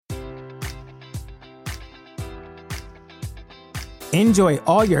Enjoy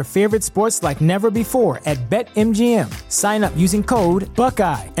all your favorite sports like never before at BetMGM. Sign up using code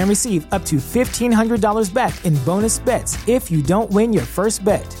Buckeye and receive up to $1,500 back in bonus bets if you don't win your first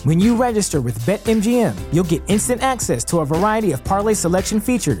bet. When you register with BetMGM, you'll get instant access to a variety of parlay selection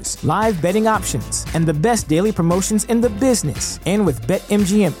features, live betting options, and the best daily promotions in the business. And with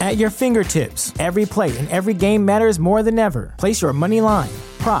BetMGM at your fingertips, every play and every game matters more than ever. Place your money line,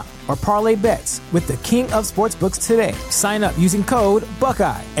 prop, or parlay bets with the king of sportsbooks today. Sign up using code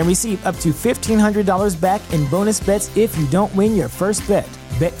Buckeye and receive up to $1,500 back in bonus bets if you don't win your first bet.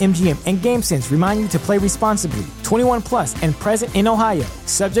 BetMGM and GameSense remind you to play responsibly. 21 plus and present in Ohio,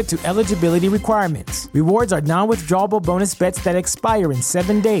 subject to eligibility requirements. Rewards are non-withdrawable bonus bets that expire in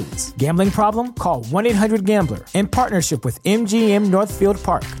 7 days. Gambling problem? Call 1-800-GAMBLER. In partnership with MGM Northfield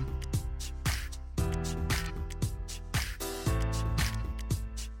Park.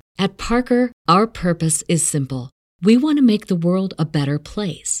 At Parker, our purpose is simple. We want to make the world a better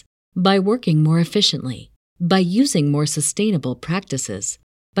place by working more efficiently, by using more sustainable practices,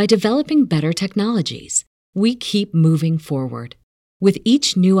 by developing better technologies. We keep moving forward. With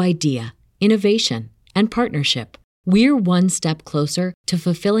each new idea, innovation, and partnership, we're one step closer to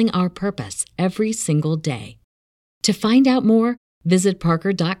fulfilling our purpose every single day. To find out more, visit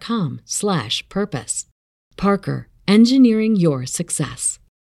parker.com/purpose. Parker, engineering your success.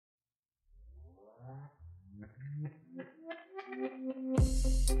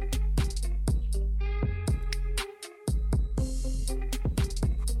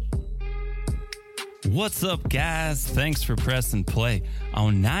 What's up, guys? Thanks for pressing play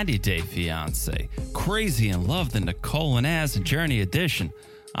on 90 Day Fiancé, Crazy in Love, the Nicole and Azan Journey Edition.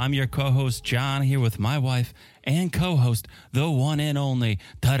 I'm your co-host, John, here with my wife and co-host, the one and only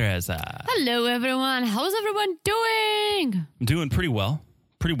Teresa. Hello, everyone. How's everyone doing? I'm doing pretty well.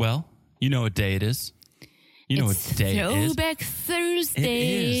 Pretty well. You know what day it is. You know what day it is. Throwback Thursday.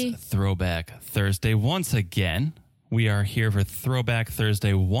 It is Throwback Thursday once again. We are here for Throwback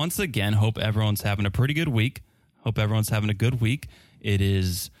Thursday once again. Hope everyone's having a pretty good week. Hope everyone's having a good week. It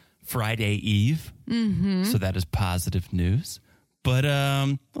is Friday Eve, so that is positive news. But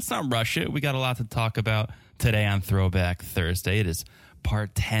let's not rush it. We got a lot to talk about today on Throwback Thursday. It is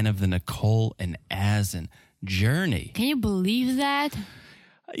part 10 of the Nicole and Azan journey. Can you believe that?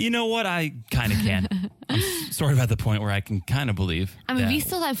 You know what? I kind of can. I'm sort of at the point where I can kind of believe. I mean, we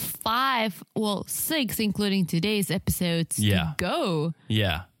still have 6, including today's episodes to go.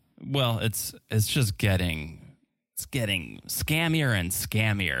 Yeah. Well, it's just getting scammier and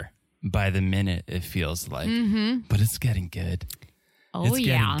scammier by the minute, it feels like. But it's getting good. Oh, it's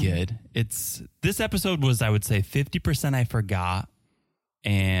getting good. This episode was, I would say, 50% I forgot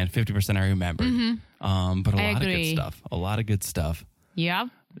and 50% I remembered. But a lot of good stuff. A lot of good stuff. Yeah.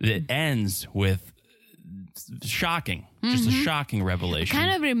 It ends with shocking, just a shocking revelation. I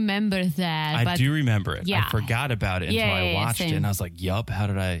kind of remember that. I do remember it. Yeah. I forgot about it until I watched it, and I was like, yup, how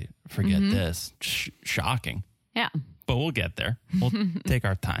did I forget this? Shocking. Yeah. But we'll get there. We'll take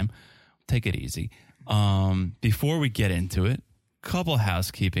our time. Take it easy. Before we get into it, couple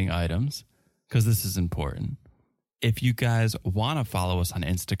housekeeping items, because this is important. If you guys want to follow us on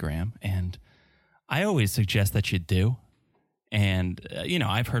Instagram, and I always suggest that you do, and,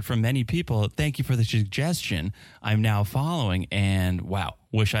 I've heard from many people, thank you for the suggestion. I'm now following, and wow,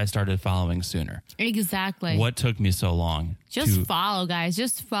 wish I started following sooner. Exactly. What took me so long? Just follow, guys.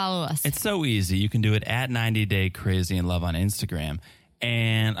 Just follow us. It's so easy. You can do it at 90 Day Crazy in Love on Instagram.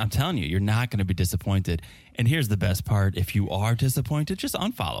 And I'm telling you, you're not going to be disappointed. And here's the best part. If you are disappointed, just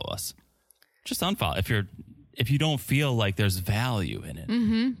unfollow us. Just unfollow. If you don't feel like there's value in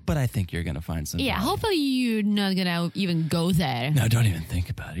it. But I think you're going to find some value. Hopefully you're not going to even go there. No, don't even think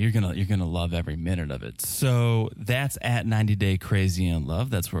about it. You're going to love every minute of it. So that's at 90 Day Crazy in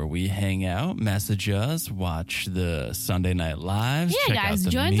Love. That's where we hang out, message us, watch the Sunday Night Lives. Yeah, check guys, out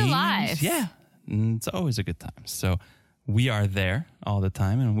the join memes. the lives. Yeah, it's always a good time. So we are there all the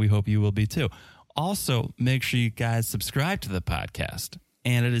time, and we hope you will be too. Also, make sure you guys subscribe to the podcast.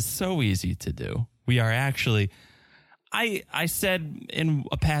 And it is so easy to do. We are actually, I said in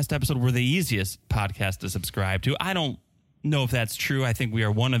a past episode, we're the easiest podcast to subscribe to. I don't know if that's true. I think we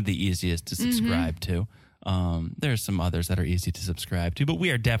are one of the easiest to subscribe to. There's some others that are easy to subscribe to, but we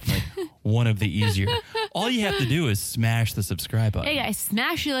are definitely one of the easier. All you have to do is smash the subscribe button. Hey, guys,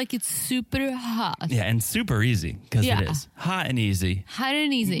 smash it like it's super hot. Yeah, and super easy, because it is. Hot and easy. Hot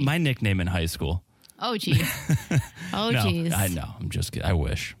and easy. My nickname in high school. Oh, geez. No, I know. I'm just kidding. I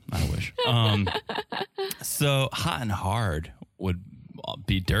wish. So hot and hard would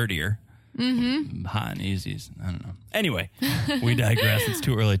be dirtier. Hot and easy. I don't know. Anyway, we digress. It's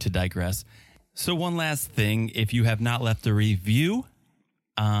too early to digress. So one last thing, if you have not left a review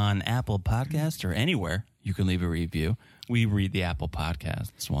on Apple Podcasts or anywhere, you can leave a review. We read the Apple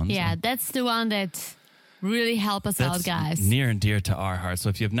Podcasts ones. Yeah, that's the one that really help us out, guys. Near and dear to our hearts. So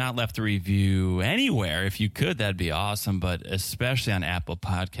if you have not left a review anywhere, if you could, that'd be awesome. But especially on Apple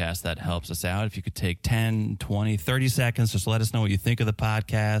Podcasts, that helps us out. If you could take 10, 20, 30 seconds, just let us know what you think of the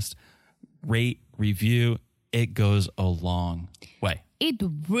podcast. Rate, review. It goes a long way. It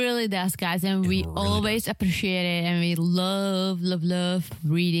really does, guys. And we really always appreciate it. And we love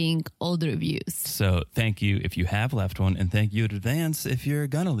reading all the reviews. So thank you if you have left one. And thank you in advance if you're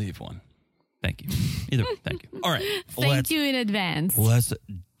going to leave one. Thank you. Either way, thank you. All right. Thank you in advance. Let's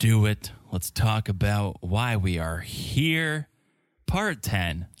do it. Let's talk about why we are here. Part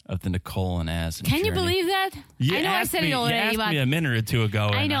 10 of the Nicole and Azan Can journey. you believe that? I know I said it already. You asked me a minute or two ago.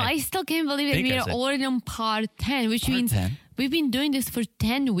 I know. I still can't believe it. We are already on part 10, which means 10. We've been doing this for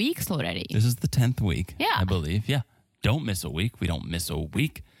 10 weeks already. This is the 10th week, yeah. I believe. Yeah. Don't miss a week. We don't miss a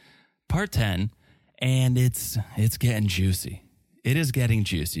week. Part 10, and it's getting juicy. It is getting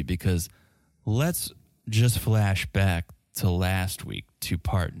juicy because let's just flash back to last week to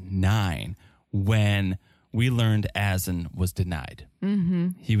part 9 when we learned Azan was denied. Mm-hmm.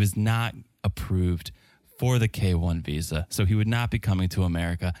 He was not approved for the K-1 visa, so he would not be coming to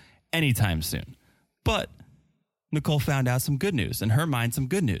America anytime soon. But Nicole found out some good news. In her mind, some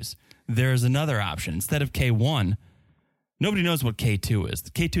good news. There's another option. Instead of K-1, nobody knows what K-2 is.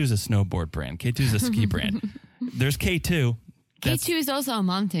 K-2 is a snowboard brand. K-2 is a ski brand. There's K-2. K-2 is also a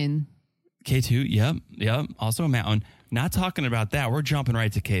mountain. K-2, yep. Also a mountain. Not talking about that. We're jumping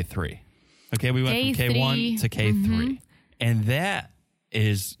right to K-3. Okay, we went K3. from K1 to K3. Mm-hmm. And that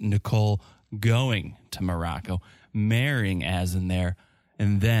is Nicole going to Morocco, marrying Azan there,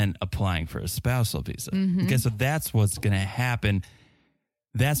 and then applying for a spousal visa. Mm-hmm. Okay, so that's what's going to happen.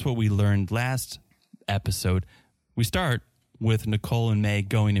 That's what we learned last episode. We start with Nicole and May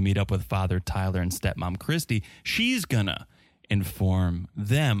going to meet up with Father Tyler and stepmom Christy. She's going to inform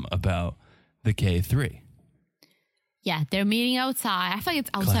them about the K3. Yeah, they're meeting outside. I think it's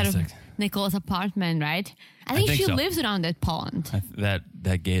outside of Nicole's apartment, right? I think she lives around that pond.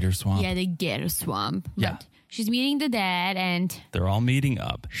 That gator swamp. Yeah, the gator swamp. Yeah. But she's meeting the dad and they're all meeting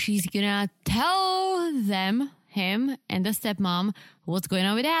up. She's gonna tell them, him and the stepmom, what's going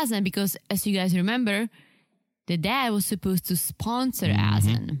on with Azan because as you guys remember, the dad was supposed to sponsor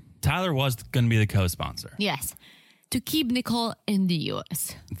Azan. Tyler was going to be the co-sponsor. Yes. To keep Nicole in the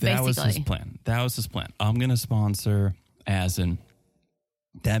U.S. That was his plan. I'm going to sponsor Azan.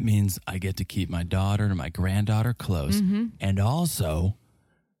 That means I get to keep my daughter and my granddaughter close. Mm-hmm. And also,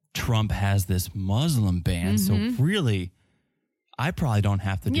 Trump has this Muslim ban. Mm-hmm. So really, I probably don't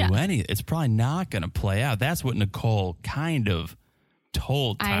have to do any. It's probably not going to play out. That's what Nicole kind of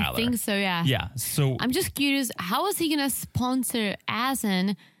told Tyler. I think so, yeah. Yeah. So I'm just curious, how is he going to sponsor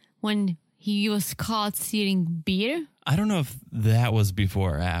Azan when he was caught stealing beer? I don't know if that was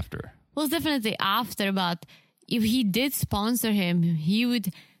before or after. Well, it's definitely after, but if he did sponsor him, he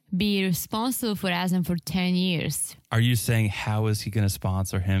would be responsible for Azan for 10 years. Are you saying how is he going to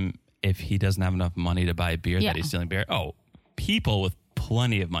sponsor him if he doesn't have enough money to buy beer that he's stealing beer? Oh, people with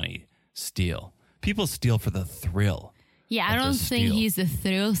plenty of money steal. People steal for the thrill. Yeah, I don't think he's a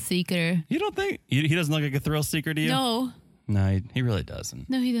thrill seeker. You don't think? He doesn't look like a thrill seeker to you? No. No, he really doesn't.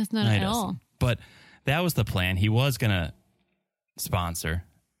 No, he does not at all. But that was the plan. He was going to sponsor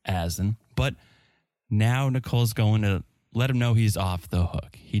Azan, but now Nicole's going to let him know he's off the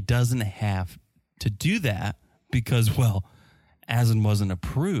hook. He doesn't have to do that because, well, Azan wasn't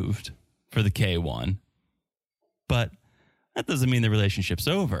approved for the K-1, but that doesn't mean the relationship's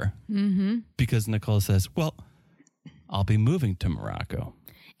over because Nicole says, well, I'll be moving to Morocco.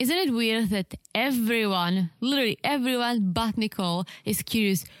 Isn't it weird that everyone, literally everyone but Nicole is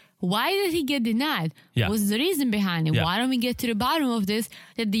curious, why did he get denied? Yeah. What's the reason behind it? Yeah. Why don't we get to the bottom of this?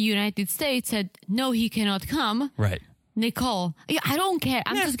 That the United States said, no, he cannot come. Right. Nicole, I don't care.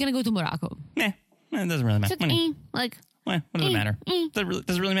 I'm just going to go to Morocco. It doesn't really matter. What does it matter?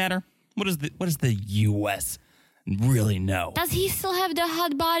 Does it really matter? What does the U.S. really know? Does he still have the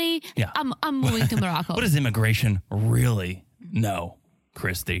hot body? Yeah. I'm moving to Morocco. What does immigration really know,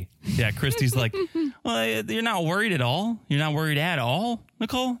 Christy? Yeah, Christy's like, well, you're not worried at all? You're not worried at all,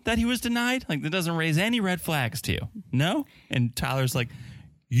 Nicole, that he was denied? Like, that doesn't raise any red flags to you? No? And Tyler's like,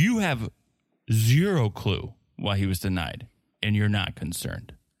 you have zero clue why he was denied, and you're not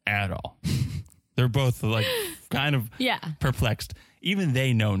concerned at all. They're both like kind of perplexed. Even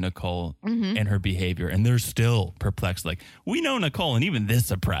they know Nicole and her behavior, and they're still perplexed. Like, we know Nicole, and even this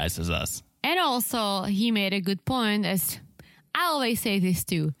surprises us. And also, he made a good point, as I always say this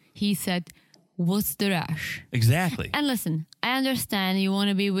too. He said, what's the rush? Exactly. And listen, I understand you want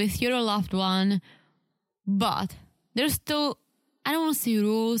to be with your loved one, but there's still, I don't want to say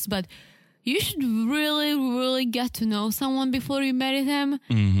rules, but you should really, really get to know someone before you marry them,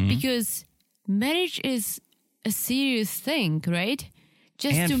 because marriage is a serious thing, right?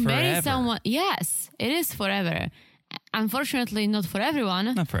 Just and to forever. marry someone. Yes, it is forever. Unfortunately, not for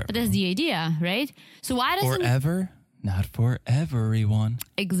everyone. Not for but that's the idea, right? So why doesn't forever? Not for everyone.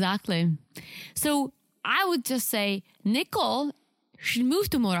 Exactly. So I would just say Nicole should move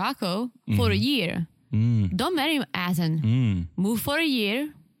to Morocco for a year. Don't marry Azan. Move for a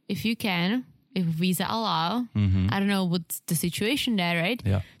year if you can, if visa allow. I don't know what's the situation there, right?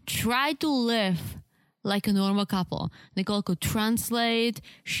 Yeah. Try to live like a normal couple. Nicole could translate.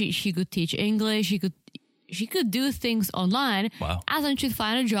 She could teach English. She could do things online. Wow. Azan should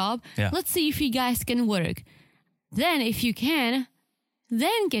find a job. Yeah. Let's see if you guys can work. Then, if you can,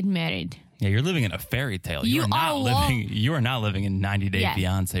 then get married. Yeah, you're living in a fairy tale. You You are not living in 90 Day Yeah.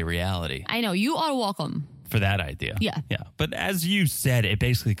 Fiance reality I know, you are welcome. for that idea. Yeah. Yeah. But as you said, it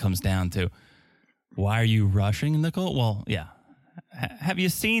basically comes down to, why are you rushing, Nicole? Well, yeah. Have you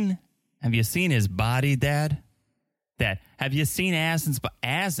seen his body, Dad? Dad, have you seen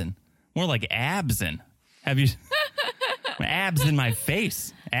Azan? More like Absin. Have you abs in my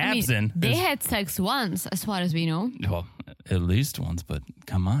face? Absin. They had sex once, as far as we know. Well, at least once, but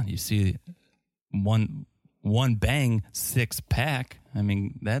come on, you see one bang, 6-pack. I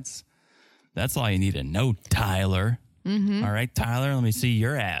mean, that's all you need to know, Tyler. All right, Tyler, let me see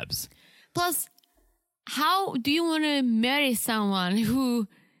your abs. Plus, how do you want to marry someone who,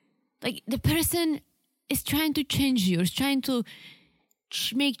 like, the person is trying to change you, is trying to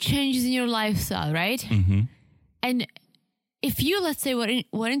make changes in your lifestyle, right? And if you, let's say,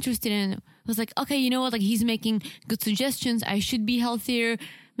 were interested in, was like, okay, you know what, like, he's making good suggestions, I should be healthier,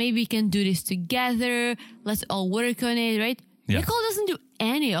 maybe we can do this together, let's all work on it, right? Yeah. Nicole doesn't do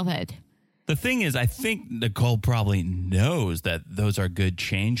any of it. The thing is, I think Nicole probably knows that those are good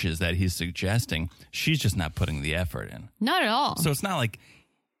changes that he's suggesting. She's just not putting the effort in. Not at all. So it's not like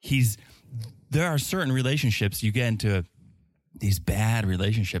there are certain relationships, you get into these bad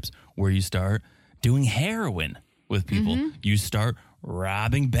relationships where you start doing heroin with people. You start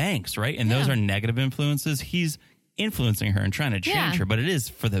robbing banks, right? And those are negative influences. He's influencing her and trying to change her, but it is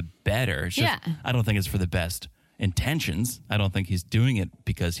for the better. It's just, I don't think it's for the best intentions. I don't think he's doing it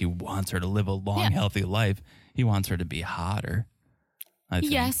because he wants her to live a long, healthy life. He wants her to be hotter, I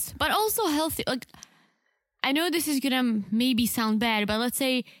think. Yes, but also healthy. Like, I know this is gonna maybe sound bad, but let's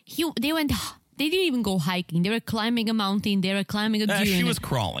say they didn't even go hiking. They were climbing a mountain. They were climbing a dune. She was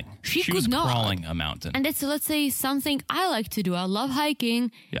crawling. She was could not. crawling a mountain. And that's, let's say, something I like to do. I love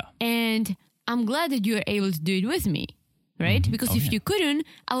hiking. Yeah. And I'm glad that you are able to do it with me, right? Because if you couldn't,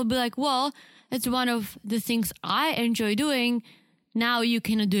 I would be like, well, it's one of the things I enjoy doing. Now you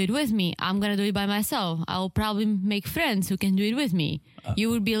cannot do it with me. I'm going to do it by myself. I will probably make friends who can do it with me. You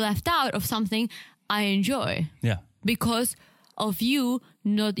will be left out of something I enjoy. Yeah. Because of you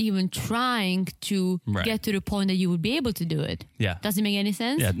not even trying to get to the point that you would be able to do it. Yeah. Does it make any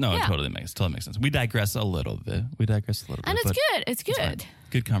sense? Yeah, no, it totally makes sense. We digress a little bit. And it's good. It's good.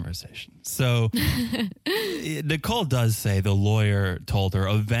 Good conversation. So Nicole does say the lawyer told her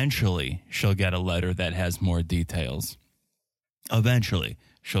eventually she'll get a letter that has more details. Eventually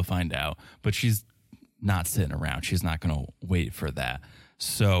she'll find out, but she's not sitting around. She's not going to wait for that.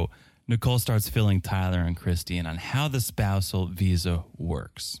 So Nicole starts filling Tyler and Christy in on how the spousal visa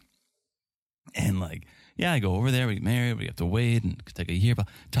works. And like, yeah, I go over there, we get married, we have to wait and it could take a year. But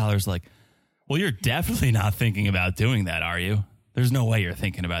Tyler's like, well, you're definitely not thinking about doing that, are you? There's no way you're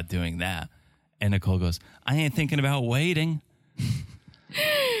thinking about doing that. And Nicole goes, I ain't thinking about waiting.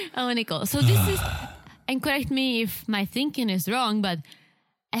 Oh, Nicole. So this is, and correct me if my thinking is wrong, but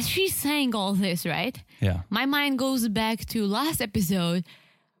as she's saying all this, right? Yeah. My mind goes back to last episode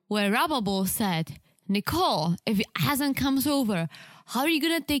where Rabable said, Nicole, if Azan comes over, how are you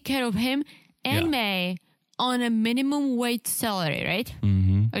going to take care of him and May on a minimum wage salary, right?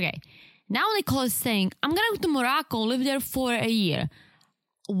 Okay. Now Nicole is saying, I'm going to go to Morocco, live there for a year.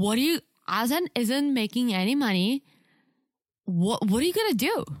 Azan isn't making any money. What are you going to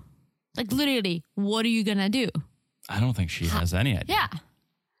do? Like, literally, what are you going to do? I don't think she has any idea. Yeah.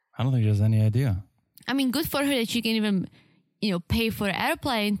 I don't think she has any idea. I mean, good for her that she can even, pay for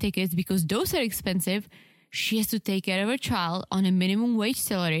airplane tickets because those are expensive. She has to take care of her child on a minimum wage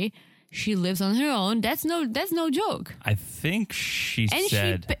salary. She lives on her own. That's no joke. I think she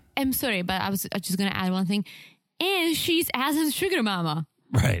said... I'm sorry, but I was just going to add one thing. And she's Azan's sugar mama.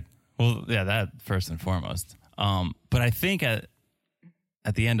 Right. Well, yeah, that first and foremost. But I think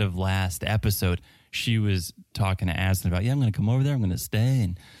at the end of last episode, she was talking to Azan about, I'm going to come over there. I'm going to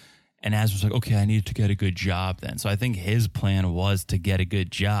stay. And Az was like, okay, I need to get a good job then. So I think his plan was to get a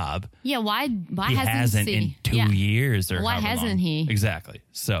good job. Yeah, why he hasn't in 2 years or why hasn't long. he? Exactly.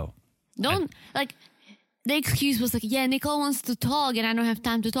 So the excuse was like, yeah, Nicole wants to talk and I don't have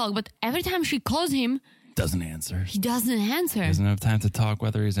time to talk. But every time she calls him, doesn't answer. He doesn't answer. He doesn't have time to talk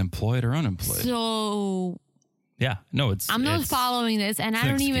whether he's employed or unemployed. So yeah, no, I'm not following this, and I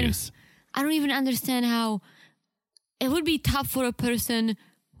don't even understand how it would be tough for a person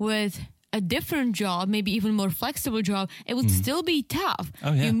with a different job, maybe even more flexible job. It would still be tough.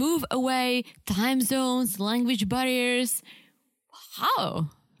 Oh, yeah. You move away, time zones, language barriers. How?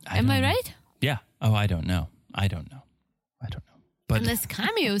 Am I right? Yeah. Oh, I don't know. But unless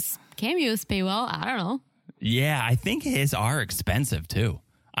cameos pay well, I don't know. Yeah, I think his are expensive too.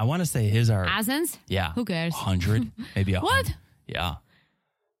 I want to say his are Azan's? Yeah. Who cares? 100, maybe 100. What? Yeah.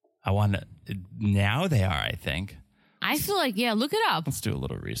 I want to. Now they are, I think. I feel like, look it up. Let's do a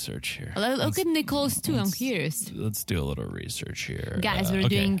little research here. Look at Nicole's too. I'm curious. Let's do a little research here. Guys, we're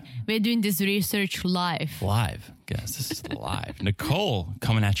doing this research live. Live. Guys, this is live. Nicole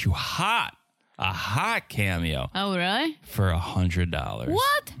coming at you hot. A hot cameo. Oh, really? For $100.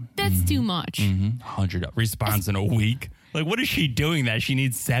 What? That's too much. $100. Responds in a week. Like, what is she doing that she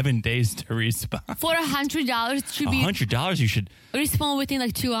needs 7 days to respond? For $100, it should be $100. You should respond within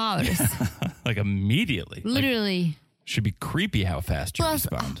like 2 hours. Like immediately. Literally. Like, should be creepy how fast you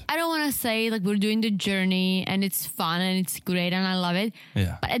respond. I don't want to say like we're doing the journey and it's fun and it's great and I love it.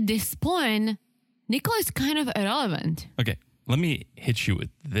 Yeah. But at this point, Nicole is kind of irrelevant. Okay. Let me hit you with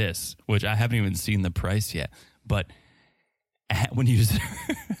this, which I haven't even seen the price yet. But when you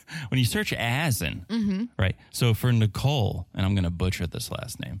search Azan, right? So for Nicole, and I'm going to butcher this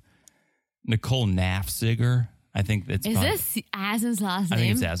last name, Nicole Nafziger. I think it's. Is this Azan's last name? I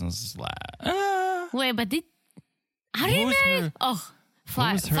think it's Azan's last. Wait, but how did he marry?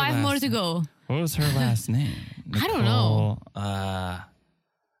 Five more to go. What was her last name? Nicole, I don't know. I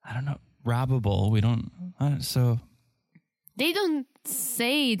don't know. Robable. We don't. So. They don't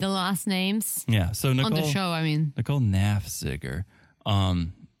say the last names. Yeah, so Nicole, on the show, I mean. Nicole Nafziger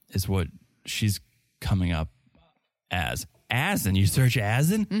is what she's coming up as. Azan, you search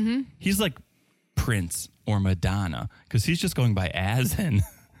Azan? He's like Prince or Madonna because he's just going by Azan.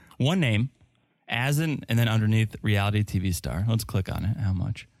 One name, Azan, and then underneath reality TV star. Let's click on it. How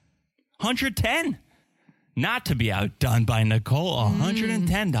much? $110. Not to be outdone by Nicole,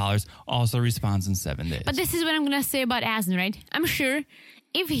 $110 also responds in 7 days. But this is what I'm going to say about Azan, right? I'm sure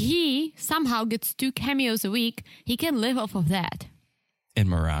if he somehow gets 2 cameos a week, he can live off of that. In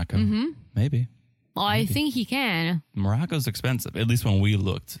Morocco? Maybe. Well, I think he can. Morocco's expensive, at least when we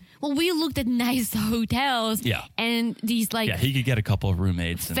looked. Well, we looked at nice hotels. Yeah. And these like... Yeah, he could get a couple of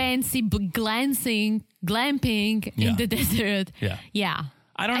roommates. Fancy glamping in the desert. Yeah. Yeah.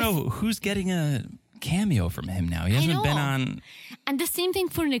 I don't know who's getting a cameo from him now. He hasn't been on. And the same thing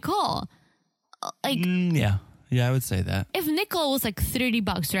for Nicole. Like, yeah, I would say that. If Nicole was like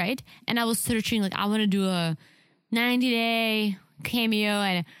 $30, right? And I was searching, like, I want to do a 90-day cameo.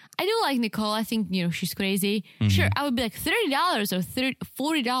 And I do like Nicole. I think, she's crazy. Sure, I would be like $30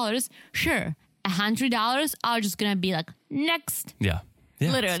 or $40. Sure. $100, I'm just going to be like, next. Yeah.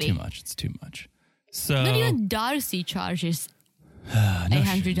 Literally. It's too much. So. Not even Darcy charges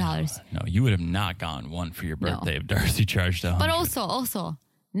 $800. No, you would have not gone one for your birthday if Darcy charged $100. But also,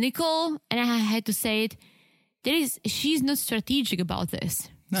 Nicole, and I had to say it, she's not strategic about this.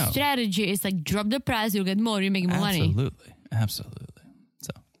 No. Strategy is like drop the price, you'll get more, you make more money. Absolutely.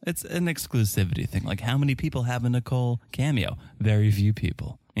 So it's an exclusivity thing. Like how many people have a Nicole cameo? Very few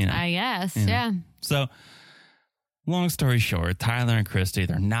people. I guess, yeah. So long story short, Tyler and Christy,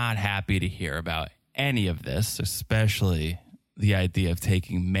 they're not happy to hear about any of this, especially the idea of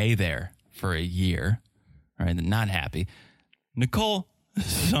taking May there for a year. All right, they're not happy. Nicole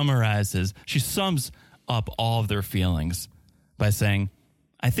she sums up all of their feelings by saying,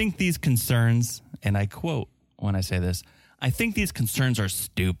 I think these concerns, and I quote when I say this, I think these concerns are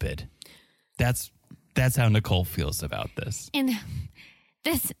stupid. That's how Nicole feels about this. And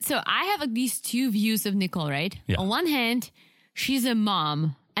so I have like these two views of Nicole, right? Yeah. On one hand, she's a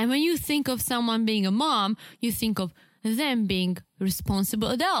mom. And when you think of someone being a mom, you think of them being responsible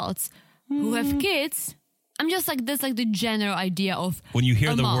adults who have kids. I'm just like, that's like the general idea of when you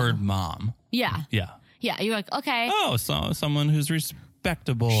hear the mom. word mom. Yeah. Yeah. Yeah. You're like, okay. Oh, so someone who's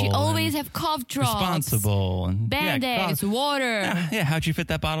respectable. She always and have cough drops. responsible. And Band-Aids, water. Yeah, how'd you fit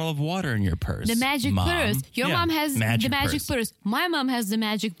that bottle of water in your purse? The magic Mom? purse. Your mom has the magic purse. purse. My mom has the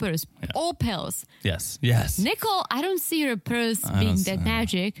magic purse. All pills. Yes. Nicole, I don't see her purse being that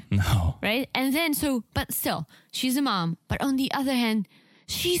magic. No. Right? And then, but still, she's a mom. But on the other hand,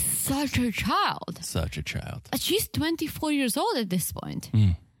 she's such a child. Such a child. She's 24 years old at this point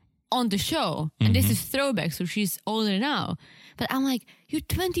on the show. And this is throwback, so she's older now. But I'm like, you're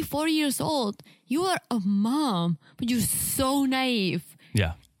 24 years old. You are a mom, but you're so naive.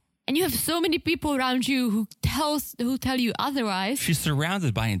 Yeah. And you have so many people around you who tell you otherwise. She's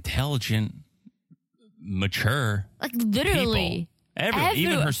surrounded by intelligent, mature Like literally. people.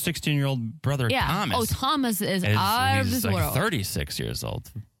 Even her 16-year-old brother Thomas. Oh, Thomas is out of this like world. 36 years old.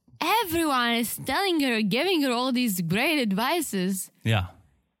 Everyone is telling her, giving her all these great advices. Yeah.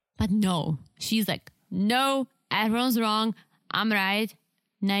 But no, she's like, no, everyone's wrong. I'm right.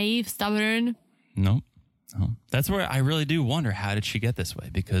 Naive, stubborn. Nope. No. That's where I really do wonder, how did she get this way?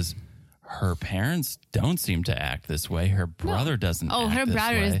 Because her parents don't seem to act this way. Her brother doesn't act her this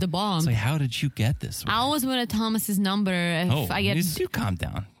brother way. is the bomb. It's like, how did you get this way? I always wanted Thomas's number. You calm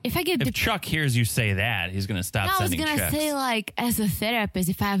down. If Chuck hears you say that, he's going to stop sending checks. I was going to say, like, as a therapist,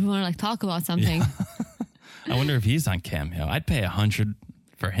 if I ever want to, like, talk about something. I wonder if he's on Cameo. I'd pay $100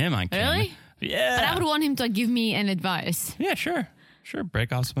 for him on Cameo. Really? Yeah. But I would want him to give me an advice. Yeah, sure. Sure.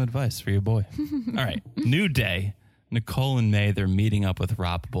 Break off some advice for your boy. All right. New day. Nicole and May, they're meeting up with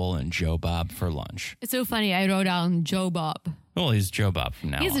Rob Bull and Joe Bob for lunch. It's so funny. I wrote down Joe Bob. Well, he's Joe Bob from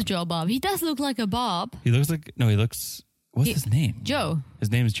now on. He's a Joe Bob. He does look like a Bob. What's his name? Joe.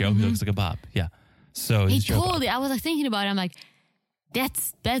 His name is Joe. He looks like a Bob. Yeah. So he's Joe Bob. I was like thinking about it. I'm like,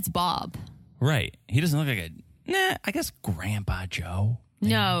 that's Bob. Right. He doesn't look like I guess Grandpa Joe.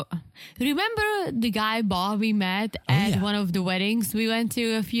 No. Remember the guy Bob we met at one of the weddings we went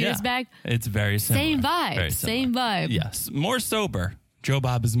to a few years back? It's very similar. Same vibe. Very Same vibe. Yes. More sober. Joe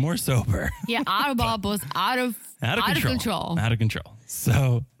Bob is more sober. Yeah, our Bob was out of control. Out of control.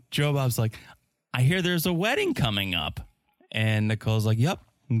 So Joe Bob's like, I hear there's a wedding coming up. And Nicole's like, yep,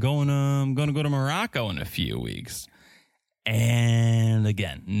 I'm going to go to Morocco in a few weeks. And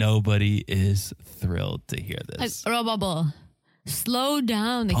again, nobody is thrilled to hear this. Like, Robable. Slow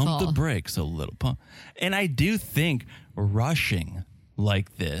down, Nicole. Pump the brakes a little. And I do think rushing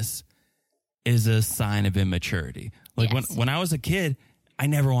like this is a sign of immaturity. Like when I was a kid, I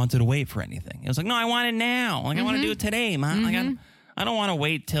never wanted to wait for anything. It was like, no, I want it now. Like I want to do it today, Mom. Like I don't want to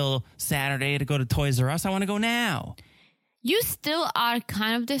wait till Saturday to go to Toys R Us. I want to go now. You still are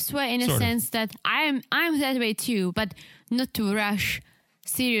kind of this way in a sense that I'm that way too, but not to rush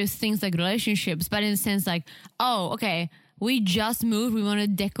serious things like relationships, but in a sense like, oh, okay, we just moved. We want to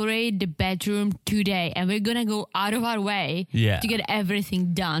decorate the bedroom today, and we're going to go out of our way to get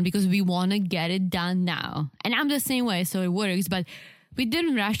everything done because we want to get it done now. And I'm the same way, so it works. But we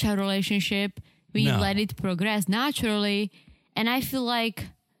didn't rush our relationship. We let it progress naturally. And I feel like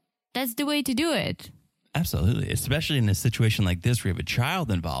that's the way to do it. Absolutely. Especially in a situation like this where you have a child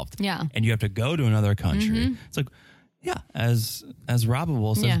involved. Yeah. And you have to go to another country. It's like, as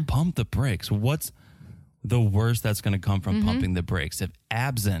Robable says, pump the brakes. What's the worst that's going to come from pumping the brakes? If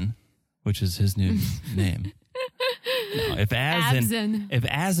Azan, which is his new name, if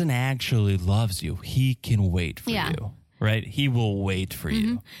Azan actually loves you, he can wait for you, right? He will wait for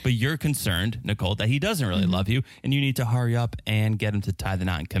you. But you're concerned, Nicole, that he doesn't really love you, and you need to hurry up and get him to tie the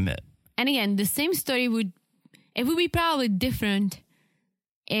knot and commit. And again, the same story would be probably different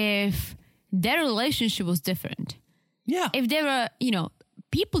if their relationship was different. Yeah. If they were,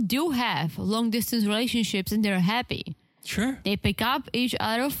 people do have long distance relationships and they're happy. Sure. They pick up each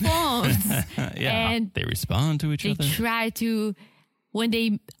other's phones. And they respond to each other. They try to, when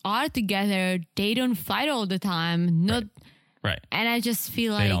they are together, they don't fight all the time. Right. And I just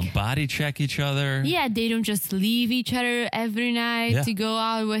feel like they don't body check each other. Yeah, they don't just leave each other every night to go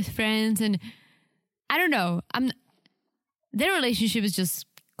out with friends. And I don't know. Their relationship is just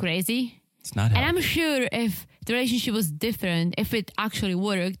crazy. It's not healthy. And I'm sure if the relationship was different, if it actually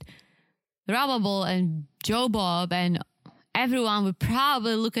worked, Robable and Joe Bob and everyone would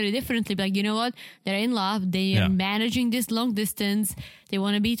probably look at it differently. Like, you know what? They're in love. They are managing this long distance. They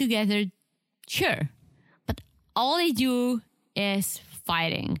want to be together. Sure. But all they do is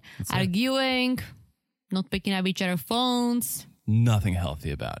fighting, arguing, not picking up each other's phones. Nothing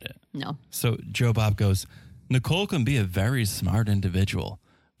healthy about it. No. So Joe Bob goes, Nicole can be a very smart individual,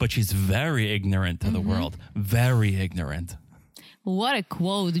 but she's very ignorant to the world. Very ignorant. What a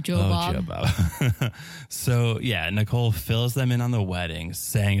quote, Joe Bob. Joe Bob. So, Nicole fills them in on the wedding,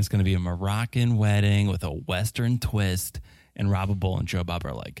 saying it's going to be a Moroccan wedding with a Western twist. And Robable and Joe Bob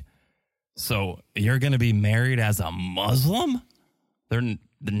are like, so you're going to be married as a Muslim? They're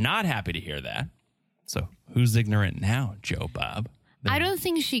not happy to hear that. So who's ignorant now, Joe Bob? I don't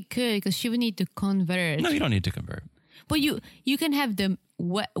think she could because she would need to convert. No, you don't need to convert. But you can have the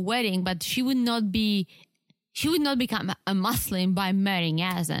wedding, but she would not become a Muslim by marrying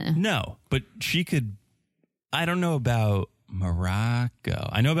Azan. No, but she could. I don't know about Morocco.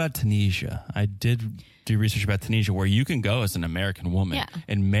 I know about Tunisia. I did do research about Tunisia where you can go as an American woman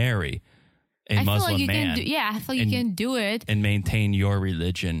and marry a Muslim man. I feel like you can do it. And maintain your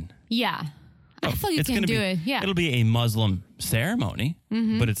religion. Yeah. I feel you can do it. Yeah. It'll be a Muslim ceremony,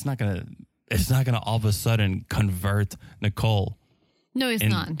 but it's not gonna all of a sudden convert Nicole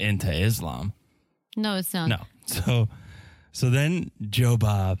into Islam. No, it's not. No. So then Joe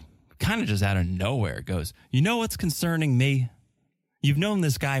Bob kind of just out of nowhere goes, you know what's concerning me? You've known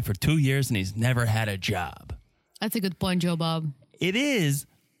this guy for 2 years and he's never had a job. That's a good point, Joe Bob. It is,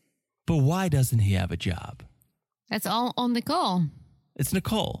 but why doesn't he have a job? That's all on Nicole. It's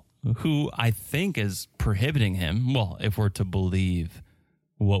Nicole, who I think is prohibiting him. Well, if we're to believe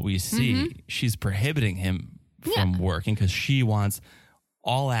what we see, she's prohibiting him from working because she wants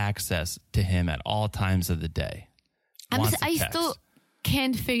all access to him at all times of the day. I still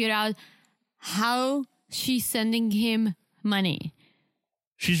can't figure out how she's sending him money.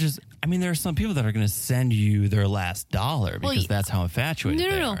 She's just, there are some people that are going to send you their last dollar because that's how infatuated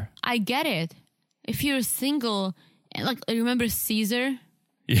they are. I get it. If you're single, like, remember Caesar?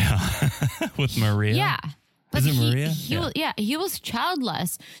 Yeah. With Maria? Yeah. Is it Maria? He was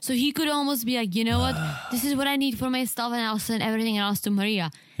childless. So he could almost be like, you know what? This is what I need for myself and I'll send everything else to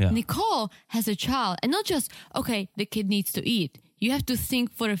Maria. Yeah. Nicole has a child. And not just, okay, the kid needs to eat. You have to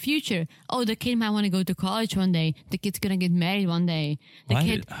think for the future. Oh, the kid might want to go to college one day. The kid's going to get married one day. The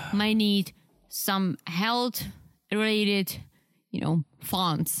kid might need some health-related,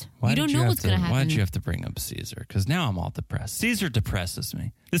 funds. You don't know what's going to happen. Why did you have to bring up Caesar? Because now I'm all depressed. Caesar depresses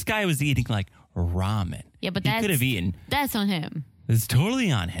me. This guy was eating like ramen. Yeah, but he could have eaten. That's on him. It's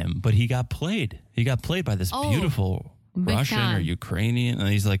totally on him, but he got played. He got played by this beautiful Russian or Ukrainian. And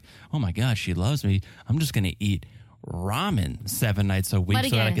he's like, oh my God, she loves me. I'm just going to eat ramen 7 nights a week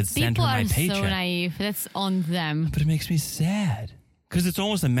so that I could send her my paycheck. People are so naive. That's on them. But it makes me sad because it's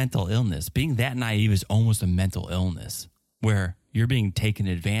almost a mental illness. Being that naive is almost a mental illness where you're being taken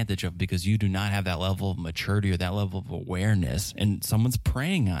advantage of because you do not have that level of maturity or that level of awareness, and someone's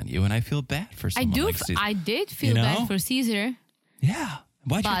preying on you. And I feel bad for someone like Caesar. I did feel bad for Caesar. Yeah.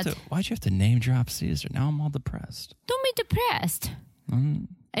 Why'd you have to name drop Caesar? Now I'm all depressed. Don't be depressed.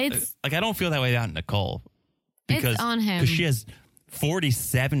 It's like I don't feel that way about Nicole. Because, it's on him. Because she has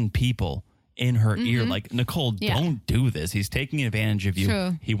 47 people in her ear. Like, Nicole, don't do this. He's taking advantage of you.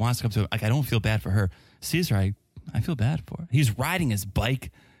 True. He wants to come to, like, I don't feel bad for her. Caesar, I feel bad for. He's riding his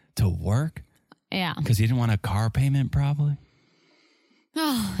bike to work. Yeah. Because he didn't want a car payment, probably.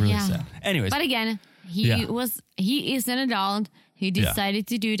 Oh, really sad. Anyways. But again, he is an adult. He decided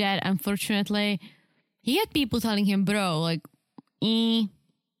to do that. Unfortunately, he had people telling him, bro, like,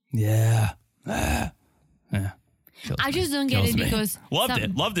 Yeah. Yeah. I just don't get it because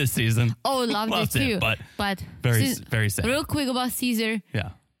loved this season. Oh, loved it too. But very sad. Real quick about Caesar. Yeah.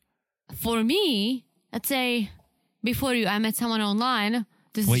 For me, let's say before I met someone online.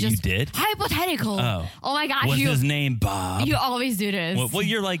 This is just you did? Hypothetical. Oh my gosh. What's his name, Bob? You always do this. Well,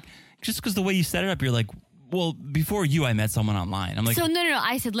 you're like, just because the way you set it up, you're like, well, before you, I met someone online. I'm like, so no.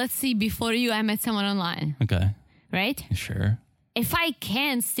 I said, let's see, before you, I met someone online. Okay. Right? Sure. If I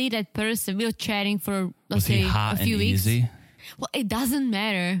can't see that person, we were chatting for, let's say, a few weeks. Easy? Well, it doesn't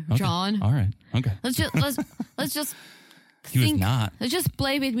matter, John. All right. Okay. Let's just He was not. Let's just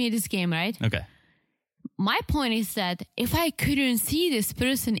play with me this game, right? Okay. My point is that if I couldn't see this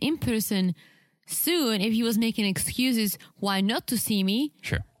person in person soon, if he was making excuses why not to see me,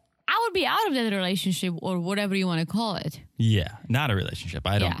 sure, I would be out of that relationship or whatever you want to call it. Yeah, not a relationship.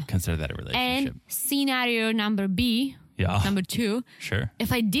 I don't consider that a relationship. And scenario number B. Number 2. Sure.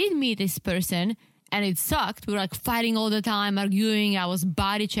 If I did meet this person and it sucked, we were like fighting all the time, arguing, I was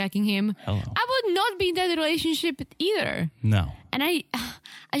body checking him. Hello. I would not be in that relationship either. No. And I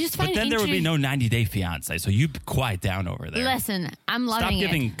just find it But then there would be no 90-day fiance, so you quiet down over there. Listen, I'm loving it.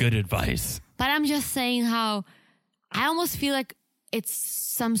 Stop giving good advice. But I'm just saying how I almost feel like it's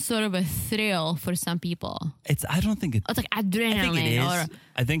some sort of a thrill for some people. I don't think it's like adrenaline.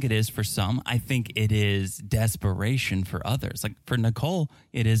 I think it is for some. I think it is desperation for others. Like for Nicole,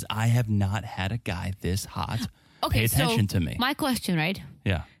 it is, I have not had a guy this hot. Pay attention to me. My question, right?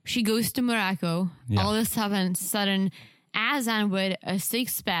 Yeah. She goes to Morocco. Yeah. All of a sudden, Azan with a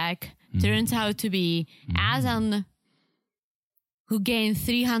 6-pack turns out to be Azan who gained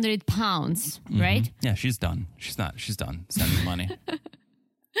 300 pounds, right? Yeah, she's done. She's done sending money.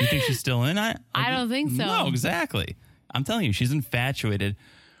 You think she's still in? I don't think so. No, exactly. I'm telling you, she's infatuated.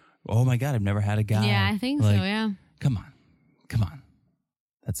 Oh my God, I've never had a guy. Yeah, I think so, yeah. Come on.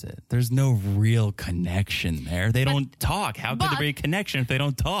 That's it. There's no real connection there. They don't talk. How could there be a connection if they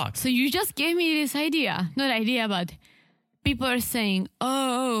don't talk? So you just gave me this idea. Not idea, but people are saying,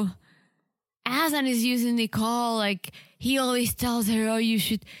 oh, Azan is using Nicole. Like, he always tells her, oh, you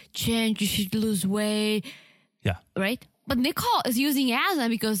should change, you should lose weight. Yeah. Right? But Nicole is using Azan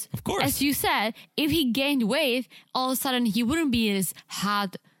because, of course, as you said, if he gained weight, all of a sudden he wouldn't be this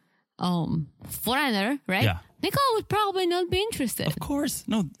hot foreigner, right? Yeah. Nicole would probably not be interested. Of course.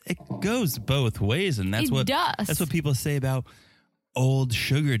 No, it goes both ways. And that's that's what people say about old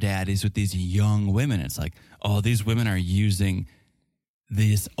sugar daddies with these young women. It's like, oh, these women are using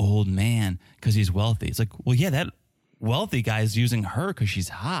this old man because he's wealthy. It's like, well, yeah, that wealthy guy is using her because she's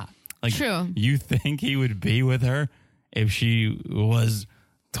hot. Like, true. You think he would be with her if she was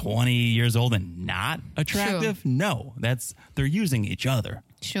 20 years old and not attractive? True. No, they're using each other.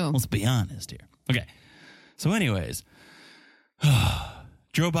 Sure. Let's be honest here. Okay. So anyways,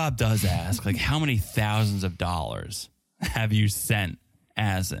 Joe Bob does ask, like, how many thousands of dollars have you sent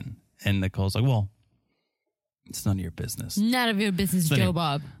Azan? And Nicole's like, well, it's none of your business. None of your business, Joe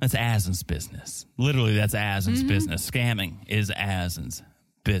Bob. That's Azan's business. Literally, that's Azan's business. Scamming is Azan's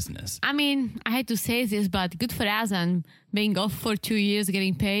business. I mean, I hate to say this, but good for Azan being off for 2 years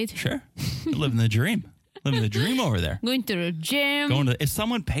getting paid. Sure. Living the dream. Living the dream over there. Going to the gym. If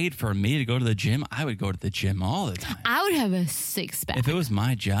someone paid for me to go to the gym, I would go to the gym all the time. I would have a six-pack. If it was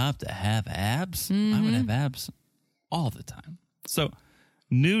my job to have abs, I would have abs all the time. So,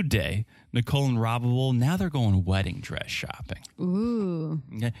 new day, Nicole and Robable, now they're going wedding dress shopping. Ooh.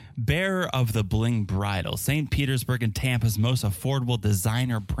 Okay. Bearer of the Bling Bridal, St. Petersburg and Tampa's most affordable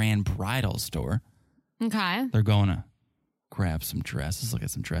designer brand bridal store. Okay. They're going to grab some dresses, look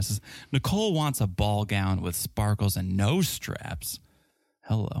at some dresses. Nicole wants a ball gown with sparkles and no straps.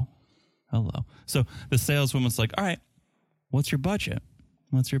 Hello. So the saleswoman's like, all right, what's your budget?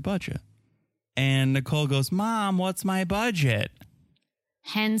 And Nicole goes, Mom, what's my budget?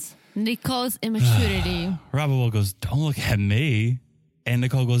 Hence, Nicole's immaturity. Robable goes, don't look at me. And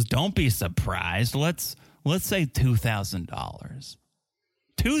Nicole goes, don't be surprised. Let's say $2,000.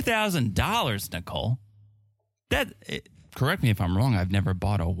 $2,000, Nicole. Correct me if I'm wrong. I've never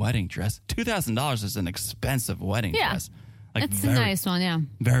bought a wedding dress. $2,000 is an expensive wedding dress. Like, it's a nice one, yeah.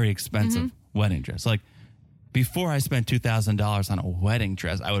 Very expensive wedding dress. Like, before I spent $2,000 on a wedding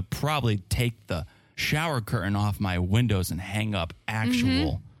dress, I would probably take the shower curtain off my windows and hang up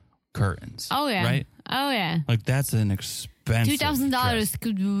actual curtains. Oh, yeah. Right? Oh, yeah. Like, that's an expensive $2,000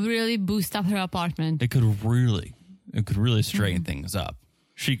 could really boost up her apartment. It could really straighten things up.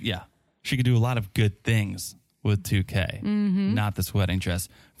 She could do a lot of good things with $2,000. Not this wedding dress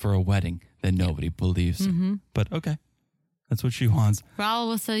for a wedding that nobody believes in. But okay, that's what she wants.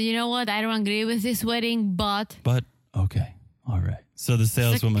 Raul said, you know what? I don't agree with this wedding, but okay, all right. So the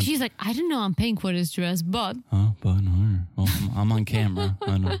saleswoman, she's like, I don't know, I'm paying for this dress, but well, I'm on camera.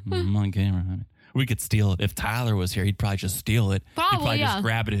 I'm on camera. I mean, we could steal it. If Tyler was here, he'd probably just steal it. He'd probably just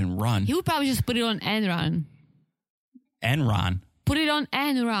grab it and run. He would probably just put it on Enron. Enron. Put it on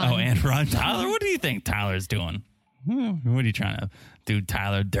Enron. Oh, Enron. Tyler, what do you think Tyler's doing? What are you trying to do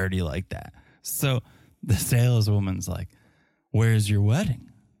Tyler dirty like that? So the saleswoman's like, where's your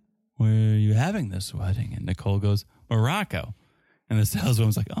wedding? Where are you having this wedding? And Nicole goes, Morocco. And the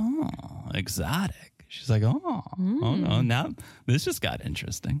saleswoman's like, oh, exotic. She's like, oh no, now this just got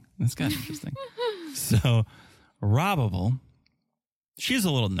interesting. So Robable, she's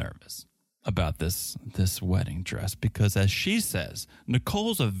a little nervous about this wedding dress because, as she says,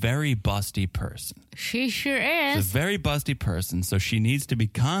 Nicole's a very busty person. She sure is. She's a very busty person, so she needs to be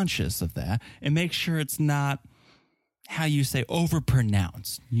conscious of that and make sure it's not, how you say,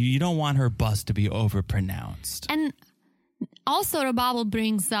 overpronounced. You don't want her bust to be overpronounced. And also, the Bible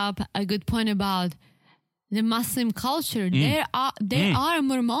brings up a good point about the Muslim culture. They are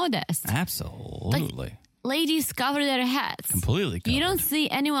more modest. Absolutely. Like, ladies cover their heads. Completely covered. You don't see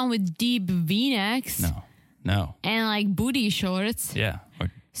anyone with deep V-necks. No. And like booty shorts. Yeah.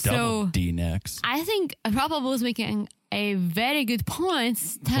 Or double D-necks. I think Probable was making a very good point,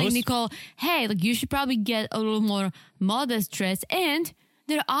 telling Nicole, hey, like you should probably get a little more modest dress. And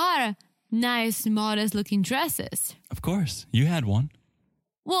there are nice, modest looking dresses. Of course. You had one.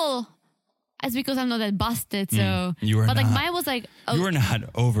 Well, it's because I'm not that busted, so. You were but not, like mine was like. You were not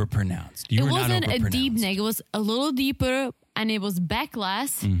overpronounced. It wasn't a deep neck. It was a little deeper and it was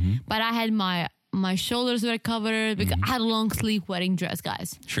backless. But I had my my shoulders were covered because I had a long sleeve wedding dress,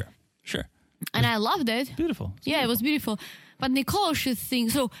 guys. Sure. And I loved it. Beautiful. It was beautiful. But Nicole should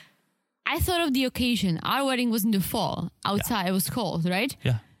think, so I thought of the occasion. Our wedding was in the fall. Outside, it was cold, right?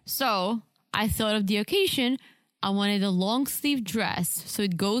 Yeah. So I thought of the occasion. I wanted a long sleeve dress, so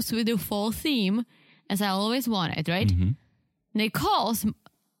it goes with the fall theme, as I always wanted, right? Mm-hmm.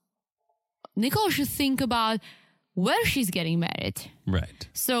 Nicole should think about where she's getting married. Right.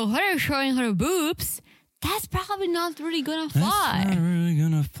 So her showing her boobs, that's probably not really gonna fly. That's not really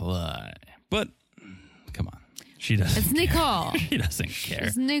gonna fly. But come on. She doesn't It's care. Nicole. She doesn't care.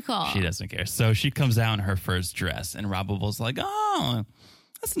 It's Nicole. She doesn't care. So she comes out in her first dress, and Rob Bubble's like, "Oh,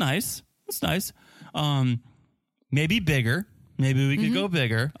 that's nice. That's nice. Maybe bigger. Maybe we could go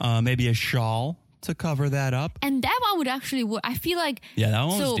bigger. Maybe a shawl to cover that up." And that one would actually work. I feel like Yeah, that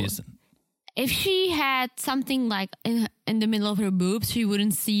one was decent. if she had something like in the middle of her boobs, she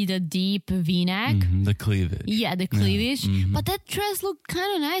wouldn't see the deep V-neck. The cleavage. Yeah, the cleavage. But that dress looked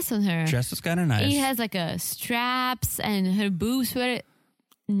kind of nice on her. Dress was kind of nice. It has like a straps, and her boobs were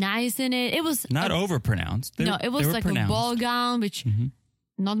nice in it. It was Not overpronounced. it was like pronounced. a ball gown, which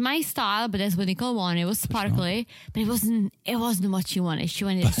not my style, but that's what Nicole wanted. It was sparkly, but it wasn't what she wanted. She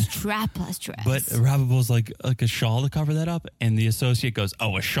wanted a strapless dress. But Rob Bubble's like a shawl to cover that up, and the associate goes,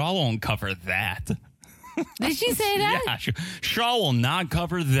 "Oh, a shawl won't cover that." Did she say that? Yeah, shawl will not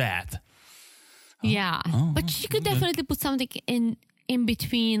cover that. Yeah. But she could definitely put something in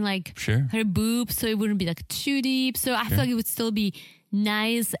between, like Sure. her boobs, so it wouldn't be like too deep. So I feel like it would still be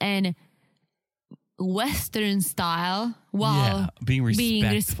nice and Western style while being respectful.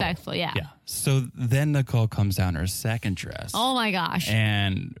 respectful. Yeah. So then Nicole comes down in her second dress. Oh my gosh.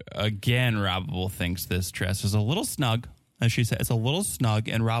 And again, Rob Bubble thinks this dress is a little snug. As she said, it's a little snug,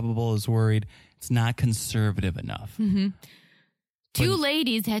 and Rob Bubble is worried it's not conservative enough. Two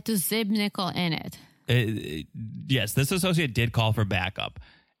ladies had to zip Nicole in it. Yes, this associate did call for backup.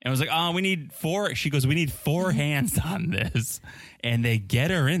 And was like, "Oh, we need 4." She goes, "We need 4 hands on this." And they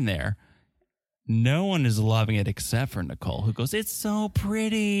get her in there. No one is loving it except for Nicole, who goes, "It's so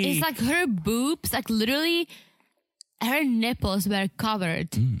pretty." It's like her boobs, like literally her nipples were covered.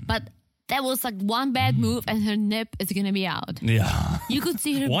 But that was like one bad move and her nip is going to be out. Yeah. You could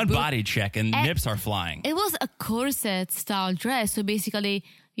see her One body check and nips are flying. It was a corset style dress. So basically,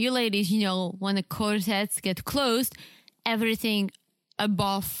 you ladies, when the corsets get closed, everything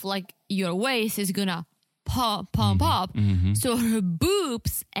above like your waist is going to pop. So her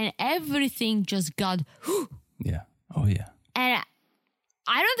boobs and everything just got... Yeah. Oh, yeah. And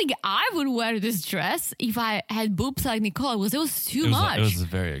I don't think I would wear this dress if I had boobs like Nicole, because it was too much. It was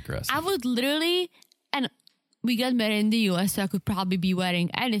very aggressive. I would literally... And we got married in the US, so I could probably be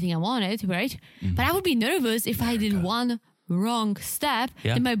wearing anything I wanted, right? But I would be nervous if I did one wrong step,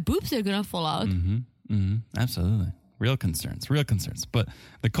 then my boobs are going to fall out. Absolutely. Real concerns. But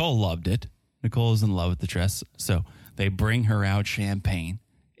Nicole loved it. Nicole is in love with the dress. So they bring her out champagne.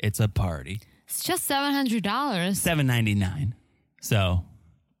 It's a party. It's just $700. $7.99. So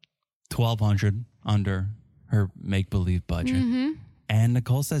 $1,200 under her make-believe budget. And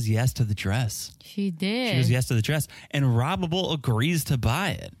Nicole says yes to the dress. She did. She goes yes to the dress. And Robable agrees to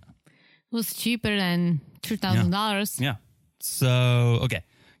buy it. It was cheaper than $2,000. Yeah. So, okay.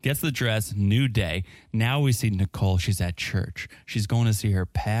 Gets the dress, new day. Now we see Nicole. She's at church. She's going to see her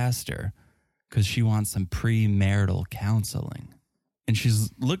pastor because she wants some premarital counseling. And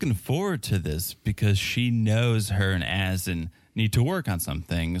she's looking forward to this because she knows her and Azan need to work on some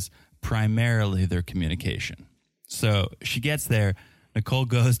things, primarily their communication. So she gets there. Nicole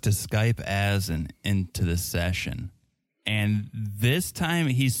goes to Skype Azan into the session. And this time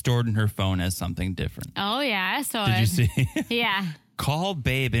he's stored in her phone as something different. Oh, yeah, I saw Did it. you see? Yeah. Call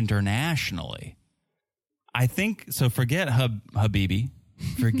Babe internationally. I think, so forget Habibi.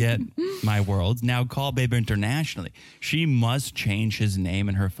 Forget my world. Now call Babe internationally. She must change his name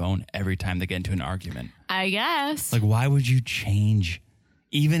in her phone every time they get into an argument. I guess. Like, why would you change?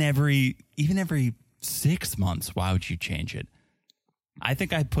 Even every 6 months, why would you change it? I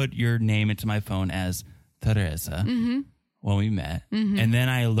think I put your name into my phone as Teresa when we met. And then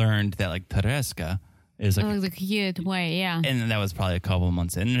I learned that like Tereska is like the cute way, yeah. and that was probably a couple of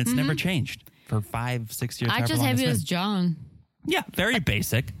months in, and it's never changed for 5-6 years. I just have you as John. Yeah, very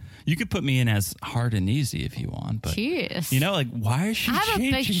basic. You could put me in as hard and easy if you want, but Cheers. like, why is she I have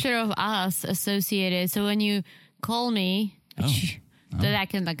changing? a picture of us associated, so when you call me, that I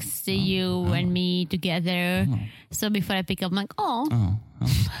can like see you and me together. So before I pick up, I'm like,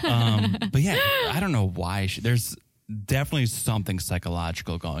 But yeah, I don't know why. There's definitely something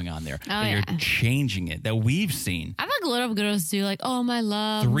psychological going on there. That yeah. You're changing it that we've seen I feel like a lot of girls do, like, oh, my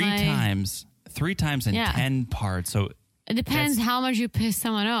love. 3 times. 3 times in 10 parts. So it depends how much you piss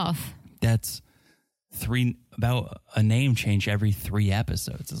someone off. That's about a name change every 3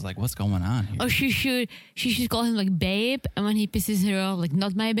 episodes. It's like, what's going on here? Or she should call him like babe, and when he pisses her off, like,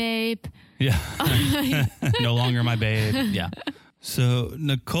 not my babe. Yeah. No longer my babe. Yeah. So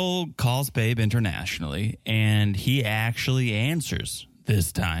Nicole calls Babe internationally, and he actually answers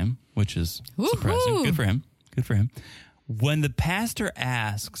this time, which is surprising. Good for him. Good for him. When the pastor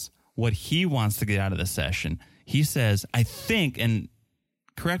asks what he wants to get out of the session, he says, I think, and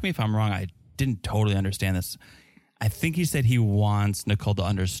correct me if I'm wrong, I didn't totally understand this. I think he said he wants Nicole to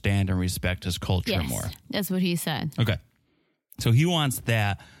understand and respect his culture more. That's what he said. Okay. So he wants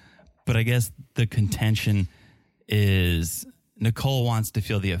that, but I guess the contention is Nicole wants to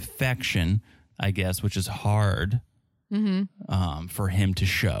feel the affection, I guess, which is hard for him to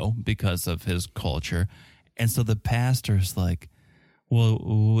show because of his culture. And so the pastor's like,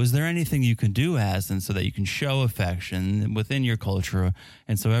 well, is there anything you can do, Azan, so that you can show affection within your culture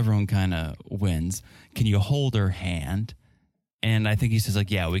and so everyone kind of wins? Can you hold her hand? And I think he says,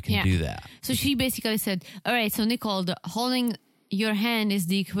 like, yeah, we can do that. So she basically said, all right, so Nicole, holding your hand is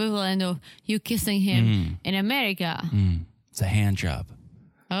the equivalent of you kissing him in America. It's a hand job.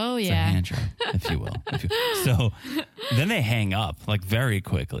 Oh, it's yeah. a hand job, if you will. So then they hang up, like, very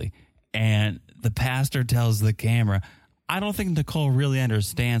quickly. And the pastor tells the camera, I don't think Nicole really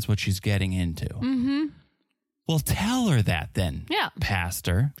understands what she's getting into. Well, tell her that then,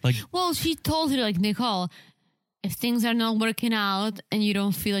 pastor. Like, well, she told her, like, Nicole, if things are not working out and you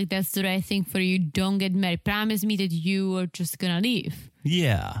don't feel like that's the right thing for you, don't get married. Promise me that you are just going to leave.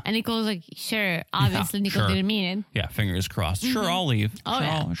 Yeah. And Nicole's like, sure. Obviously, Nicole didn't mean it. Yeah, fingers crossed. Sure, I'll leave.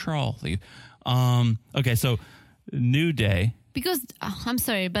 Sure, I'll leave. Okay, so new day. Because, I'm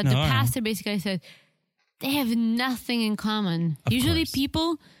sorry, but the pastor basically said, they have nothing in common. Usually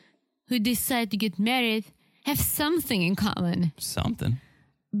people who decide to get married have something in common. Something.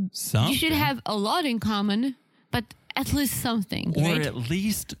 You should have a lot in common, but at least something, or right? at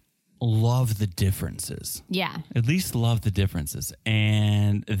least love the differences. Yeah. At least love the differences.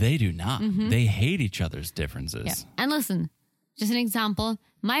 And they do not. They hate each other's differences. Yeah. And listen, just an example.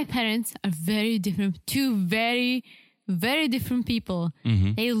 My parents are very different. 2 very, very different people.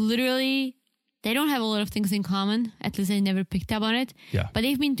 They don't have a lot of things in common. At least I never picked up on it. Yeah. But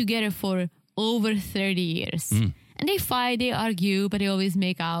they've been together for over 30 years. And they fight, they argue, but they always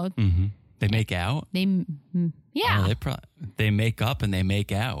make out. They make out? Yeah. Oh, they make up and they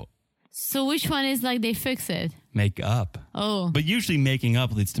make out. So which one is like they fix it? Make up. Oh. But usually making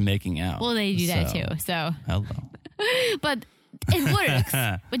up leads to making out. Well, they do that too. So. Hello. But it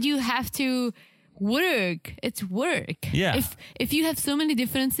works. But you have to work. It's work. Yeah. If you have so many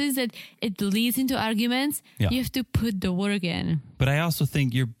differences that it leads into arguments, you have to put the work in. But I also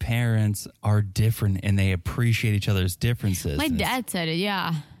think your parents are different and they appreciate each other's differences. My dad said it,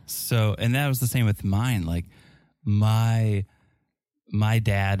 yeah. So, and that was the same with mine. Like my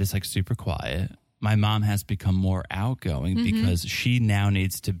dad is like super quiet. My mom has become more outgoing because she now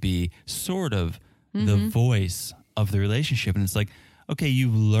needs to be sort of the voice of the relationship. And it's like, okay, you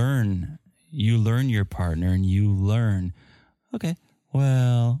learn your partner and you learn, okay,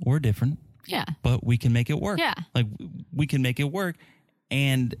 well, we're different. Yeah. But we can make it work. Yeah. Like we can make it work.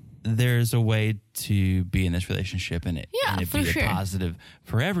 And there's a way to be in this relationship and it be a positive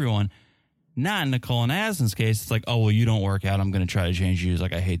for everyone. Not in Nicole and Azan's case. It's like, oh, well, you don't work out. I'm going to try to change you. It's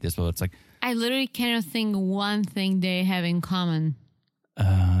like, I hate this. But it's like, I literally cannot think one thing they have in common.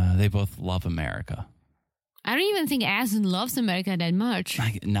 They both love America. I don't even think Azan loves America that much.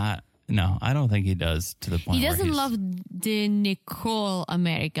 No, I don't think he does to the point he where doesn't love the Nicole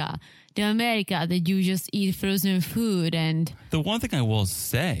America, the America that you just eat frozen food. And the one thing I will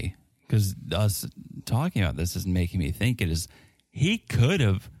say, because us talking about this is making me think, it is he could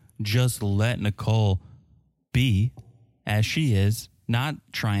have just let Nicole be as she is, not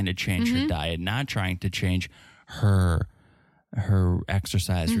trying to change her diet, not trying to change her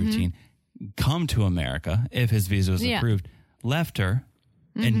exercise routine, come to America if his visa was approved, left her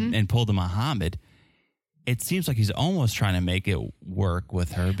and pulled a Muhammad. It seems like he's almost trying to make it work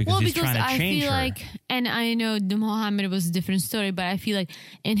with her because he's trying to change her. Like, and I know the Muhammad was a different story, but I feel like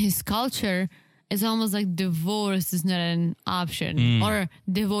in his culture, it's almost like divorce is not an option, or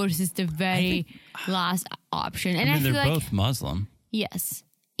divorce is the very last option. And I feel they're like both Muslim. Yes,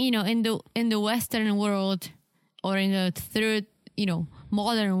 in the Western world or in the third,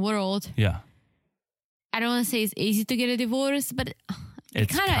 modern world. Yeah, I don't want to say it's easy to get a divorce, but it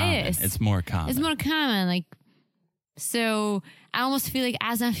kind of is. It's more common. It's more common. Like, so I almost feel like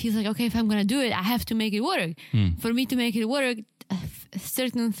Azan feels like, okay, if I'm gonna do it, I have to make it work. For me to make it work,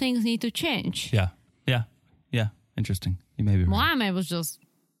 certain things need to change. Yeah. Interesting. You may be right. My man was just,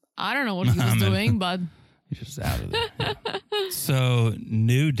 I don't know what he was doing, but He's just out of there. Yeah. So,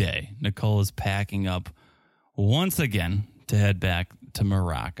 new day. Nicole is packing up once again to head back to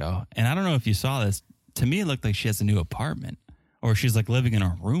Morocco. And I don't know if you saw this. To me, it looked like she has a new apartment, or she's like living in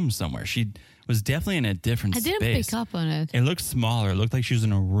a room somewhere. She was definitely in a different space. I didn't pick up on it. It looked smaller. It looked like she was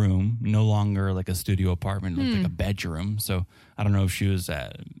in a room, no longer like a studio apartment. It looked like a bedroom. So I don't know if she was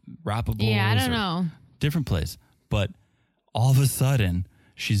at Rappables. Yeah, I don't know. Different place. But all of a sudden,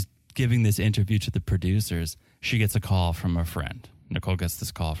 she's giving this interview to the producers. She gets a call from a friend. Nicole gets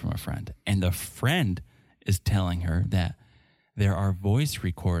this call from a friend. And the friend is telling her that there are voice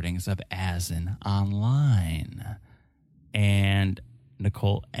recordings of Azan online. And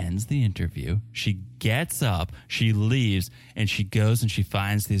Nicole ends the interview. She gets up, she leaves, and she goes and she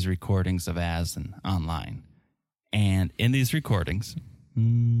finds these recordings of Azan online. And in these recordings,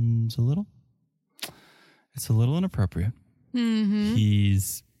 it's a little inappropriate. Mm-hmm.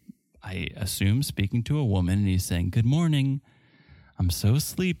 He's, I assume, speaking to a woman, and he's saying, "Good morning. I'm so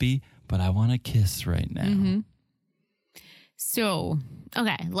sleepy, but I want to kiss right now." Mm-hmm. So,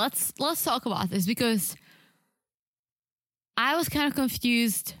 okay, let's talk about this, because I was kind of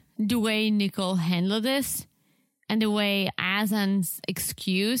confused the way Nicole handled this and the way Azan's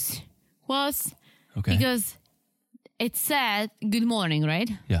excuse was. Okay. Because it said good morning, right?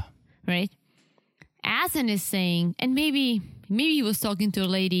 Yeah. Right? Azan is saying, and maybe he was talking to a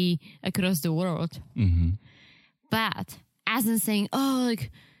lady across the world. Mm-hmm. But Azan's saying, "Oh, like,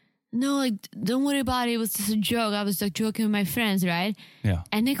 no, like, don't worry about it. It was just a joke. I was like joking with my friends, right?" Yeah.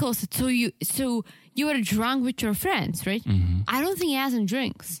 And Nicole said, so you were drunk with your friends, right? Mm-hmm. I don't think Azan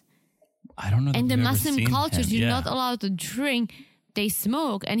drinks. I don't know. And the we've ever Muslim seen cultures, him. you're Yeah. not allowed to drink. They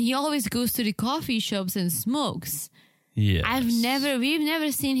smoke, and he always goes to the coffee shops and smokes. Yes. We've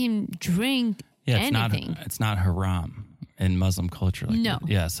never seen him drink anything. It's not haram in Muslim culture. Like No. that.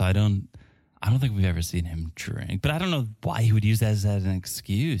 Yeah. So I don't think we've ever seen him drink. But I don't know why he would use that as an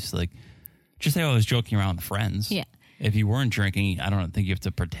excuse. Like, just say I was joking around with friends. Yeah. If you weren't drinking, I don't think you have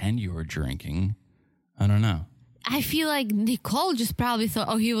to pretend you were drinking. I don't know. I feel like Nicole just probably thought,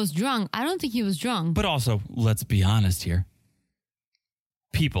 oh, he was drunk. I don't think he was drunk. But also, let's be honest here.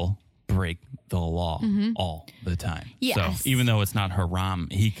 People break the law all the time. Yes. So even though it's not haram,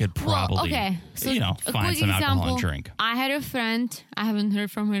 he could probably, So find a some quick alcohol example, and drink. I had a friend. I haven't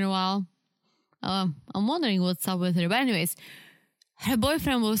heard from her in a while. I'm wondering what's up with her. But anyways, her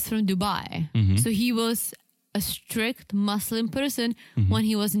boyfriend was from Dubai. So he was a strict Muslim person when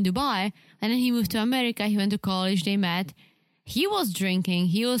he was in Dubai. And then he moved to America. He went to college. They met. He was drinking.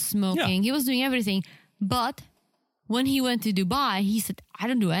 He was smoking. He was doing everything. But when he went to Dubai, he said, "I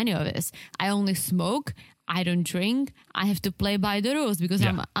don't do any of this. I only smoke. I don't drink. I have to play by the rules because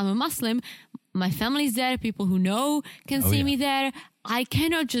I'm a Muslim. My family's there. People who know can see me there. I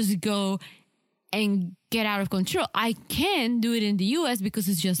cannot just go and get out of control. I can do it in the US because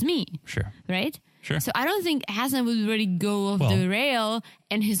it's just me." Sure. Right? Sure. So I don't think Azan would really go off the rail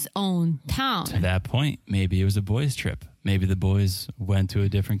in his own town. To that point, maybe it was a boys' trip. Maybe the boys went to a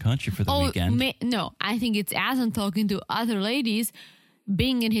different country for the weekend. No, I think it's Azan talking to other ladies,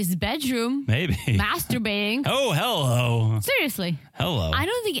 being in his bedroom, Maybe. masturbating. Oh, hello. Seriously. Hello. I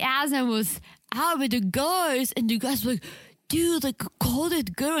don't think Azan was out with the guys and the guys were like, "Dude, like, call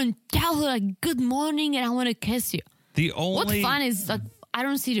that girl and tell her, like, good morning and I want to kiss you." What fun is, like, I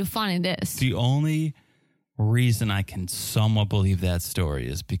don't see the fun in this. The only reason I can somewhat believe that story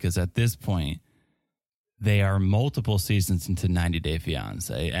is because at this point, they are multiple seasons into 90 Day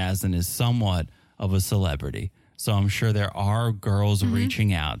Fiancé. Azan is somewhat of a celebrity. So I'm sure there are girls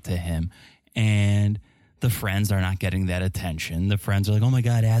reaching out to him, and the friends are not getting that attention. The friends are like, "Oh my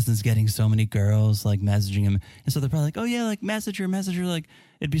God, Azan's getting so many girls like messaging him." And so they're probably like, "Oh yeah, like message her. Like,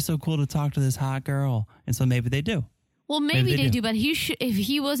 it'd be so cool to talk to this hot girl." And so maybe they do. Well, maybe they do, but if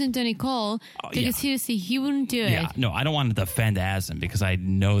he wasn't to Nicole, take it seriously, he wouldn't do it. Yeah, no, I don't want to defend Azan because I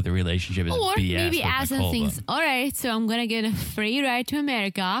know the relationship is or BS. Maybe with Azan Nicole, thinks, all right, so I'm going to get a free ride to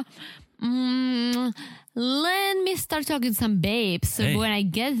America. Let me start talking to some babes. So when I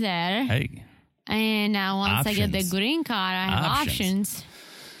get there, and once I get the green card, I have options.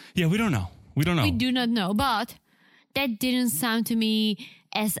 Yeah, we don't know. We do not know, but that didn't sound to me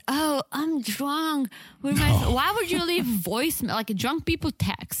as, "Oh, I'm drunk." Why would you leave voicemail? Like, drunk people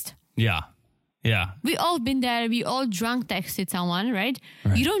text. Yeah. We all been there. We all drunk texted someone, right?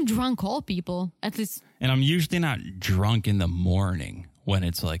 You don't drunk call people, at least. And I'm usually not drunk in the morning when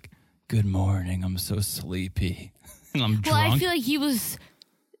it's like, "Good morning, I'm so sleepy." And I'm drunk. Well, I feel like he was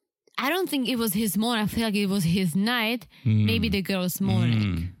I don't think it was his morning. I feel like it was his night. Maybe the girl's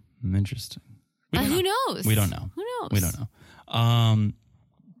morning. Interesting. But who knows? We don't know. Who knows? We don't know.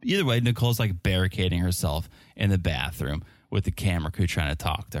 Either way, Nicole's like barricading herself in the bathroom with the camera crew trying to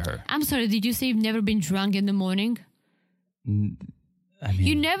talk to her. I'm sorry. Did you say you've never been drunk in the morning? I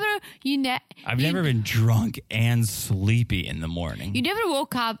mean, I've never been drunk and sleepy in the morning. You never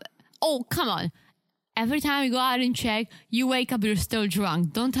woke up. Oh, come on. Every time you go out and check, you wake up, you're still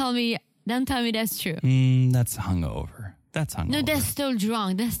drunk. Don't tell me that's true. That's hungover. No, that's still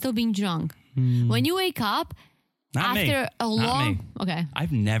drunk. That's still being drunk. When you wake up, Not after me. a Not long... me. Okay.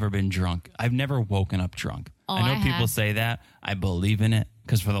 I've never been drunk. I've never woken up drunk. Oh, I know I people have. say that. I believe in it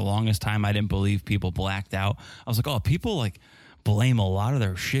because for the longest time, I didn't believe people blacked out. I was like, oh, people like blame a lot of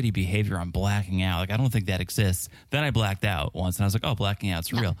their shitty behavior on blacking out. Like, I don't think that exists. Then I blacked out once and I was like, oh, blacking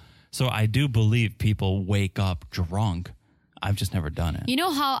out's real. So I do believe people wake up drunk. I've just never done it. You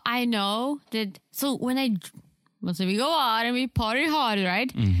know how I know that? So let's say we go out and we party hard, right?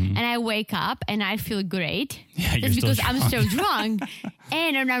 And I wake up and I feel great. Yeah, you're That's still because drunk. I'm still drunk.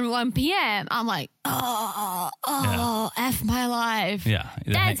 And around 1 p.m., I'm like, F my life. Yeah.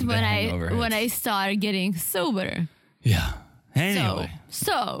 That's when hangover I hits. start getting sober. Yeah. Anyway.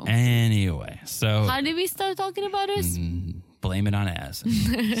 So How did we start talking about this? Blame it on Azan.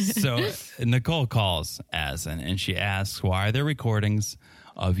 So Nicole calls Azan and she asks, why are there recordings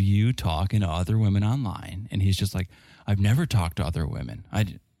of you talking to other women online? And he's just like, I've never talked to other women.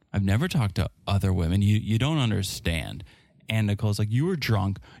 I've never talked to other women. You don't understand. And Nicole's like, you were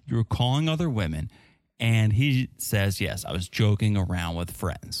drunk. You were calling other women. And he says, yes, I was joking around with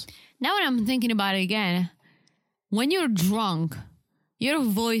friends. Now when I'm thinking about it again, when you're drunk, your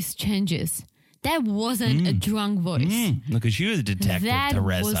voice changes. That wasn't a drunk voice. Look at you, the detective, That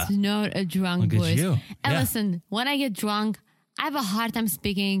Teresa. was not a drunk Look at voice. you. And Yeah. listen, when I get drunk, I have a hard time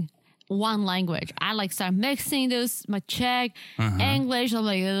speaking one language. I like start mixing those, my Czech, English. I'm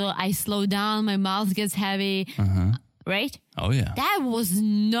like, ugh, I slow down, my mouth gets heavy, right? Oh, yeah. That was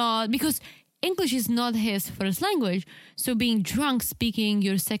not, because English is not his first language. So being drunk, speaking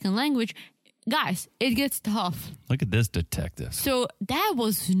your second language, guys, it gets tough. Look at this detective. So that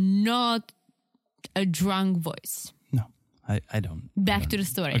was not a drunk voice. No, I don't. Back to the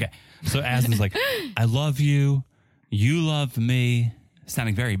story. Okay. So Azan's like, I love you. You love me.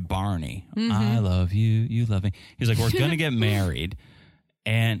 Sounding very Barney. I love you. You love me. He's like, we're going to get married.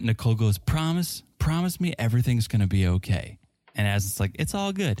 And Nicole goes, promise me everything's going to be okay. And Azan's like, it's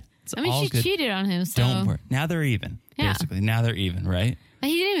all good. It's I mean, all she good. cheated on him, so... Don't worry. Now they're even. Yeah. Basically. Now they're even, right? But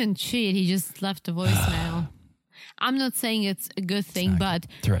he didn't even cheat. He just left a voicemail. I'm not saying it's a good thing, but...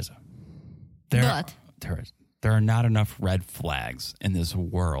 Teresa. Teresa, there are not enough red flags in this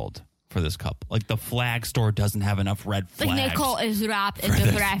world for this couple. Like the flag store doesn't have enough red flags. Like Nicole is wrapped in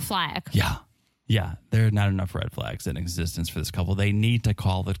the red flag. Yeah. Yeah. There are not enough red flags in existence for this couple. They need to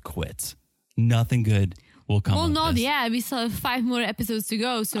call it quits. Nothing good will come Well, of not this. yet. We still have 5 more episodes to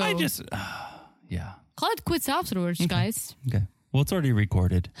go, so... Yeah. Call it quits afterwards, guys. Okay. Well, it's already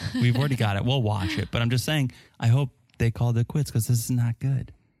recorded. We've already got it. We'll watch it. But I'm just saying, I hope they called it quits because this is not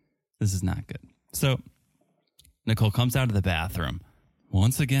good. This is not good. So Nicole comes out of the bathroom,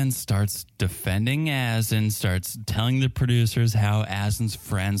 once again starts defending Azan, starts telling the producers how Azan's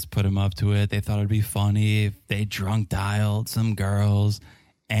friends put him up to it. They thought it'd be funny if they drunk dialed some girls.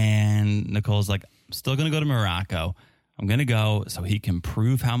 And Nicole's like, I'm still going to go to Morocco. I'm going to go so he can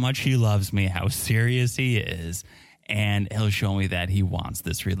prove how much he loves me, how serious he is. And he'll show me that he wants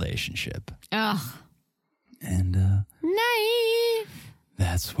this relationship. Ugh. And Naive.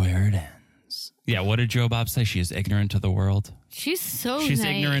 that's where it ends. Yeah, what did Joe Bob say? She is ignorant to the world. She's so She's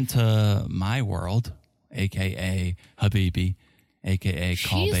naive. ignorant to my world, a.k.a. Habibi, a.k.a.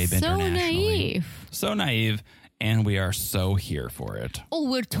 Call She's Babe so internationally. naive. So naive, and we are so here for it. Oh,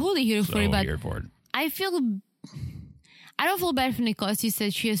 we're totally here So for it, but here for it. I don't feel bad for Nicole. She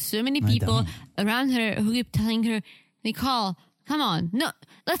said she has so many people around her who keep telling her, Nicole, come on. No,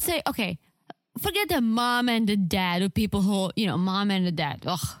 let's say, okay, forget the mom and the dad, or people who, mom and the dad.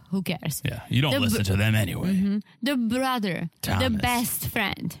 Ugh, who cares? Yeah, you don't listen to them anyway. The brother, the Thomas. best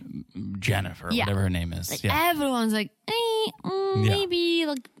friend. Jennifer, Yeah. whatever her name is. Like yeah. everyone's like, maybe,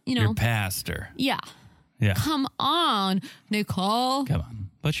 like, Your pastor. Yeah. Yeah. Come on, Nicole. Come on.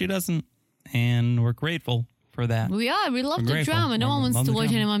 But she doesn't, and we're grateful for that. We are. We love We're the grateful. drama. No one Love wants to the watch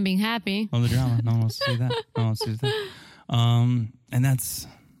drama. anyone being happy. Love the drama. No one wants to see that. No one wants to see that. And that's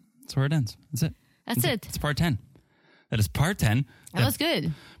where it ends. That's it. That's it. It's part 10. That is part 10. That was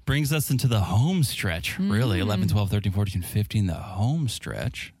good. Brings us into the home stretch, really. 11, 12, 13, 14, 15, the home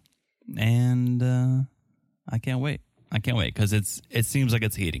stretch. And I can't wait. I can't wait because it seems like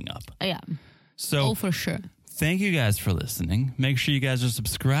it's heating up. Yeah. So for sure. Thank you guys for listening. Make sure you guys are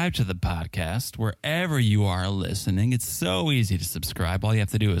subscribed to the podcast wherever you are listening. It's so easy to subscribe. All you have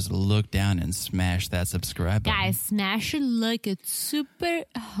to do is look down and smash that subscribe button. Guys, smash it like it's super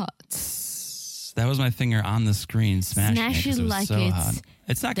hot. That was my finger on the screen smashing Smash it it was like so hot.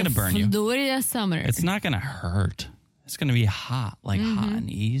 It's not going to burn you. Florida summer. It's not going to hurt. It's going to be hot, like hot and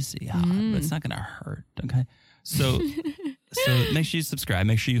easy hot, but it's not going to hurt, okay? So make sure you subscribe.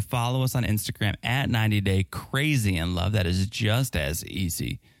 Make sure you follow us on Instagram at 90daycrazyinlove. That is just as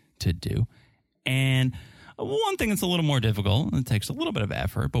easy to do. And one thing that's a little more difficult, and it takes a little bit of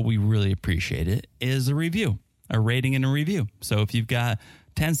effort, but we really appreciate it, is a review, a rating and a review. So if you've got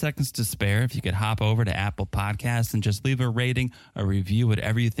 10 seconds to spare, if you could hop over to Apple Podcasts and just leave a rating, a review,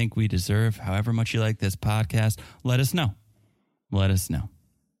 whatever you think we deserve, however much you like this podcast, let us know. Let us know.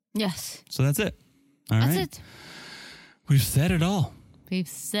 Yes. So that's it. All right. That's it. We've said it all. We've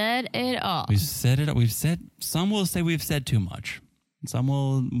said it all. We've said it. Some will say we've said too much. Some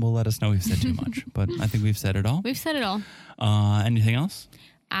will let us know we've said too much. But I think we've said it all. We've said it all. Anything else?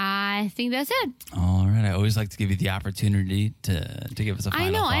 I think that's it. All right. I always like to give you the opportunity to give us a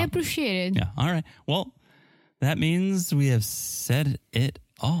final thought. I appreciate it. Yeah. All right. Well, that means we have said it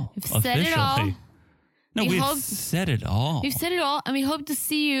all. We've said it all. No, we've said it all. We've said it all, and we hope to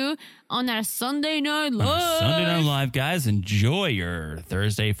see you on our Sunday Night Live. Sunday Night Live, guys. Enjoy your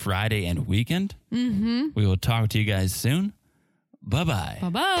Thursday, Friday, and weekend. Mm-hmm. We will talk to you guys soon. Bye-bye.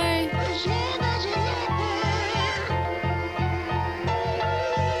 Bye-bye.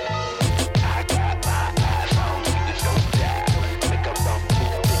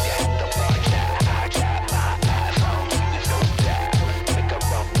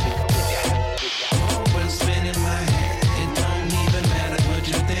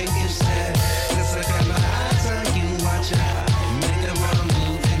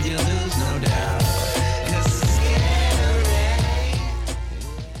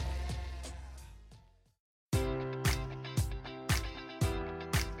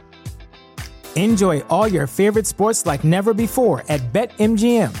 Enjoy all your favorite sports like never before at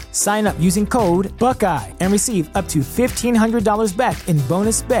BetMGM. Sign up using code Buckeye and receive up to $1,500 back in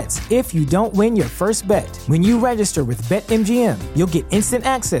bonus bets if you don't win your first bet. When you register with BetMGM, you'll get instant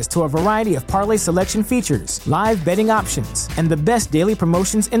access to a variety of parlay selection features, live betting options, and the best daily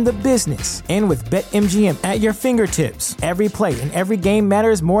promotions in the business. And with BetMGM at your fingertips, every play and every game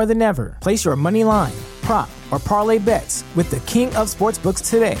matters more than ever. Place your money line, prop, or parlay bets with the king of sportsbooks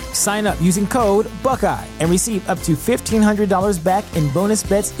today. Sign up using code Buckeye and receive up to $1,500 back in bonus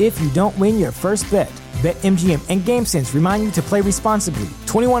bets if you don't win your first bet. BetMGM and GameSense remind you to play responsibly.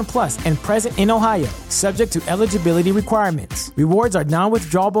 21 plus and present in Ohio, subject to eligibility requirements. Rewards are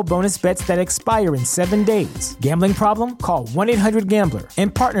non-withdrawable bonus bets that expire in 7 days. Gambling problem? Call 1-800-GAMBLER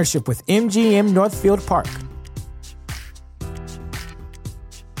in partnership with MGM Northfield Park.